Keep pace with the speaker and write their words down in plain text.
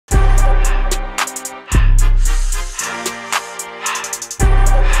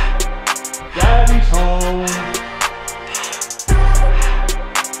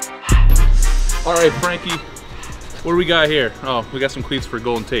right, Frankie, what do we got here? Oh, we got some cleats for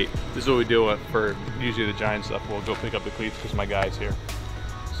Golden Tate. This is what we do for usually the Giant stuff. We'll go pick up the cleats because my guy's here.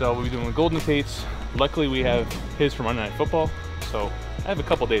 So we'll be doing the Golden Tates. Luckily, we have his from Monday Night Football, so I have a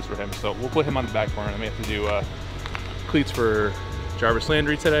couple days for him. So we'll put him on the back burner, and we have to do cleats for Jarvis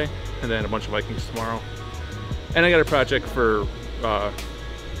Landry today, and then a bunch of Vikings tomorrow. And I got a project for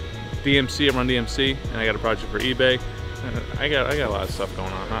DMC. I'm on DMC, and I got a project for eBay. I got a lot of stuff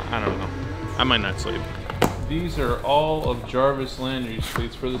going on. I don't know. I might not sleep. These are all of Jarvis Landry's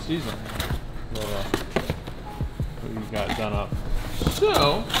cleats for the season. What you got done up.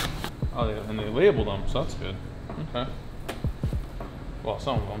 So, oh, and they labeled them, so that's good. Okay. Well,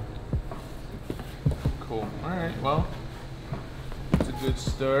 some of them. Cool. All right. Well, it's a good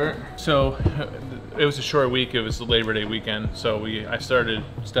start. So, it was a short week. It was the Labor Day weekend. So I started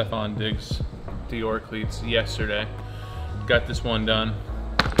STEFON Diggs Dior cleats yesterday. Got this one done.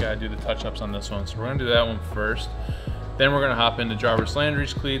 Gotta do the touch-ups on this one. So we're gonna do that one first. Then we're gonna hop into Jarvis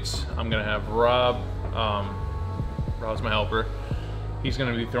Landry's cleats. I'm gonna have Rob. Rob's my helper. He's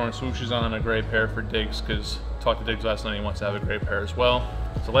gonna be throwing swooshes on a gray pair for Diggs because talked to Diggs last night. He wants to have a gray pair as well.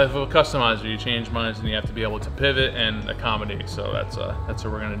 It's the life of a customizer. You change minds and you have to be able to pivot and accommodate. So that's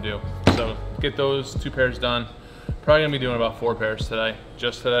what we're gonna do. So get those 2 pairs done. Probably gonna be doing about 4 pairs today,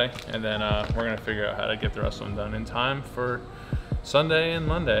 just today, and then we're gonna figure out how to get the rest of them done in time for Sunday and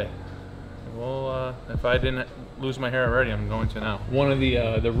Monday. Well, if I didn't lose my hair already, I'm going to now. One of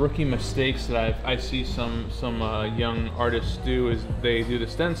the rookie mistakes that I see some young artists do is they do the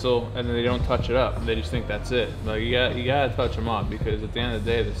stencil and then they don't touch it up. They just think that's it. Like you gotta touch them up because at the end of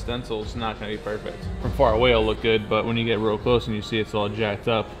the day, the stencil's not gonna be perfect. From far away, it'll look good, but when you get real close and you see it's all jacked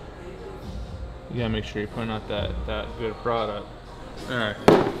up, you gotta make sure you're putting out that good product. All right,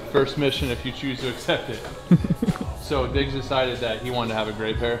 first mission if you choose to accept it. So Diggs decided that he wanted to have a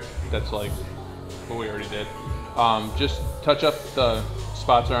gray pair. That's like what we already did. Just touch up the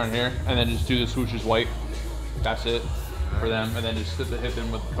spots around here and then just do the swooshes white. That's it for them. And then just hit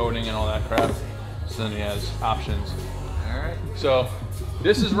them with coating and all that crap. So then he has options. All right. So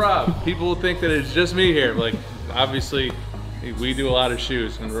this is Rob. People will think that it's just me here. Like obviously we do a lot of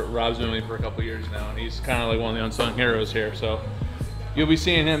shoes and Rob's been with me for a couple years now and he's kind of like one of the unsung heroes here. So you'll be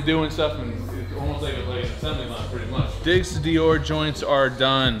seeing him doing stuff and it's almost like an assembly line pretty much. Diggs Dior joints are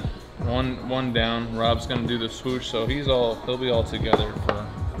done. One down. Rob's gonna do the swoosh, so he'll be all together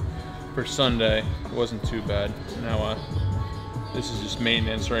for Sunday. It wasn't too bad. Now this is just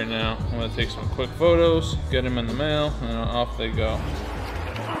maintenance right now. I'm gonna take some quick photos, get them in the mail, and off they go.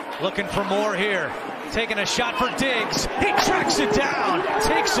 Looking for more here. Taking a shot for Diggs. He tracks it down.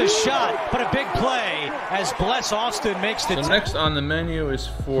 Takes a shot, but a big play as Bless Austin makes the. So next on the menu is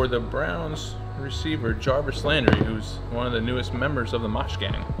for the Browns receiver Jarvis Landry, who's one of the newest members of the Mosh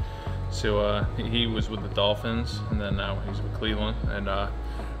Gang. So he was with the Dolphins, and then now he's with Cleveland, and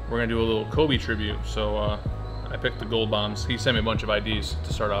we're gonna do a little Kobe tribute. So I picked the gold bombs. He sent me a bunch of IDs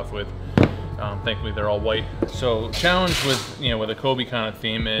to start off with. Thankfully, they're all white. So challenge with a Kobe kind of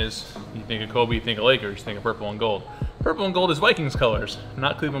theme is you think of Kobe, you think of Lakers, you think of purple and gold. Purple and gold is Vikings colors,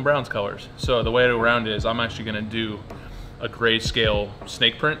 not Cleveland Browns colors. So the way to go around it is I'm actually gonna do a grayscale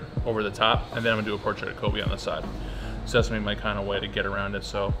snake print over the top, and then I'm gonna do a portrait of Kobe on the side. So that's my kind of way to get around it,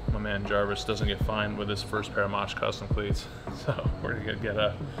 so my man Jarvis doesn't get fined with his first pair of Mosh custom cleats. So we're gonna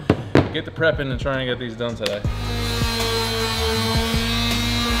get the prepping and try and get these done today.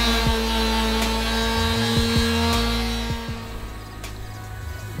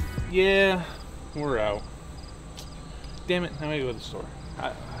 Yeah, we're out. Damn it, now I gotta go to the store.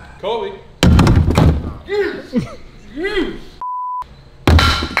 Kobe!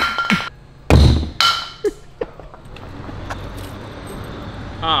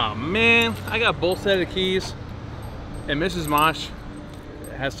 Oh man, I got both sets of keys, and Mrs. Mosh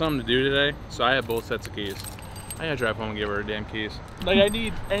has something to do today, so I have both sets of keys. I gotta drive home and give her her damn keys. Like I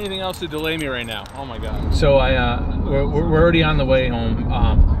need anything else to delay me right now. Oh my god. So we're already on the way home.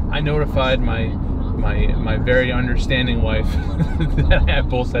 I notified my very understanding wife that I have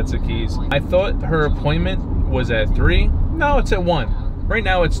both sets of keys. I thought her appointment was at 3. No, it's at 1. Right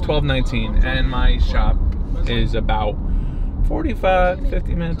now it's 12:19, and my shop is about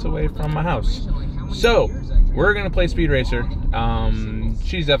 45-50 minutes away from my house. So we're gonna play Speed Racer.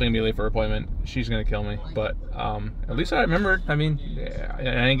 She's definitely gonna be late for her appointment. She's gonna kill me, but at least I remembered. I mean, I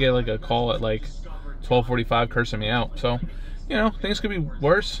didn't get like a call at like 12:45 cursing me out. So, you know, things could be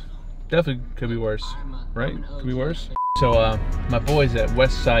worse. Definitely could be worse, right? Could be worse. So my boys at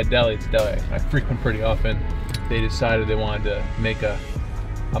West Side Deli, it's a deli I frequent pretty often. They decided they wanted to make a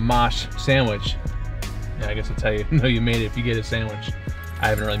Mosh sandwich. Yeah, I guess I'll tell you, no, you made it if you get a sandwich. I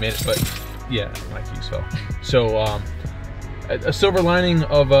haven't really made it, but Yeah, my keys fell. So a silver lining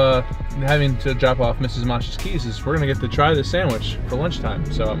of having to drop off Mrs. Mosh's keys is we're gonna get to try this sandwich for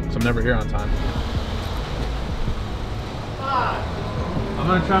lunchtime. So I'm never here on time. I'm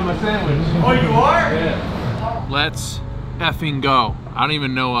gonna try my sandwich. Oh, you are? Yeah. Let's effing go. I don't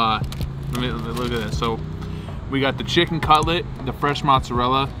even know. Let me look at this. So we got the chicken cutlet, the fresh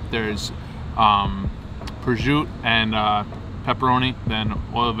mozzarella. There's prosciutto and pepperoni, then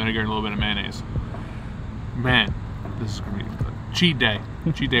oil, vinegar, and a little bit of mayonnaise. Man, this is gonna be a cheat day.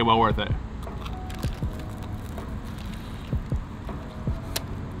 Cheat day, well worth it.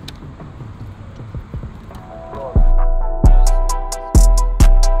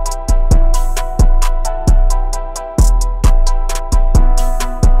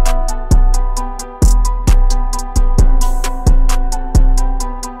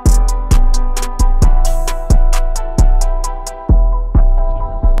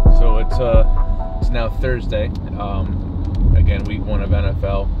 It's now Thursday. Again, week 1 of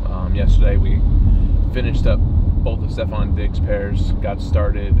NFL. Yesterday we finished up both of STEFON Diggs pairs, got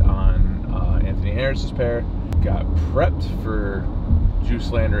started on Anthony Harris's pair, got prepped for Juice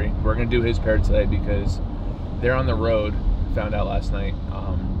Landry. We're going to do his pair today because they're on the road, found out last night.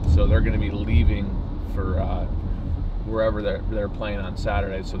 So they're going to be leaving for wherever they're playing on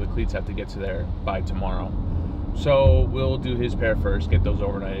Saturday, so the cleats have to get to there by tomorrow. So we'll do his pair first, get those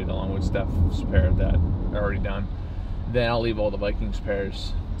overnighted along with Steph's pair that are already done. Then I'll leave all the Vikings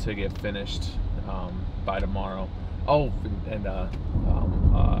pairs to get finished by tomorrow. Oh, and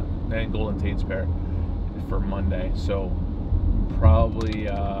Golden Tate's pair for Monday. So probably,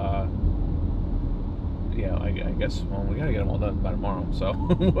 yeah, I guess, well, we gotta get them all done by tomorrow. So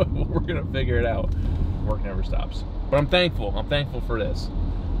we're gonna figure it out. Work never stops. But I'm thankful. I'm thankful for this.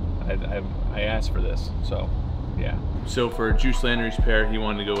 I asked for this, so. Yeah. So for Juice Landry's pair, he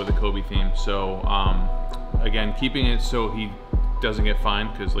wanted to go with a Kobe theme. So again, keeping it so he doesn't get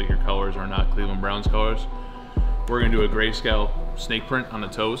fined because like your colors are not Cleveland Browns colors. We're gonna do a grayscale snake print on the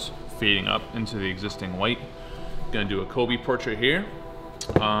toes, fading up into the existing white. Gonna do a Kobe portrait here.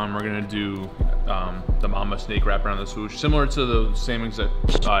 We're gonna do the Mamba snake wrap around the swoosh, similar to the same exact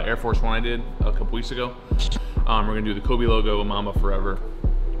Air Force One I did a couple weeks ago. We're gonna do the Kobe logo, Mamba Forever.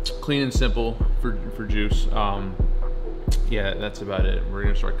 Clean and simple for Juice. Yeah, that's about it. We're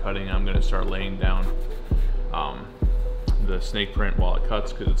gonna start cutting. I'm gonna start laying down the snake print while it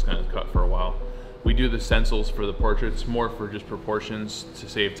cuts because it's gonna cut for a while. We do the stencils for the portraits more for just proportions to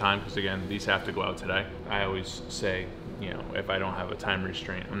save time because again, these have to go out today. I always say, you know, if I don't have a time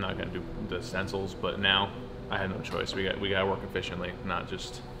restraint, I'm not gonna do the stencils, but now I had no choice. We gotta work efficiently, not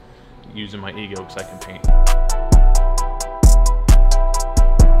just using my ego because I can paint.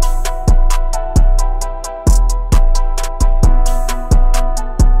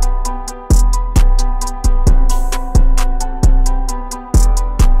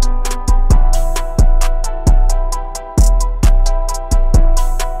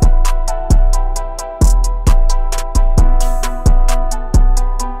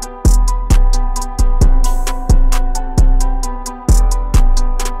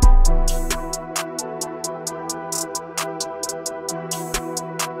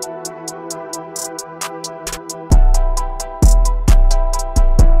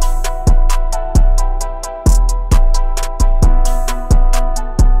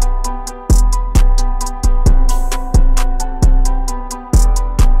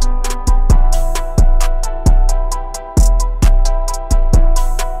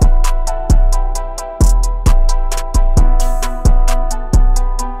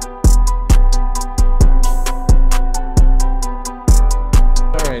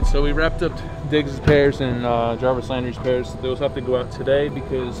 So we wrapped up Diggs' pairs and Jarvis Landry's pairs. Those have to go out today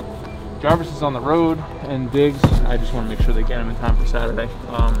because Jarvis is on the road and Diggs, I just want to make sure they get them in time for Saturday.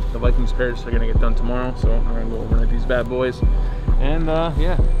 The Vikings pairs are going to get done tomorrow, so we're going to go overnight these bad boys. And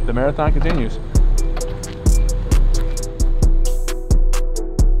yeah, the marathon continues.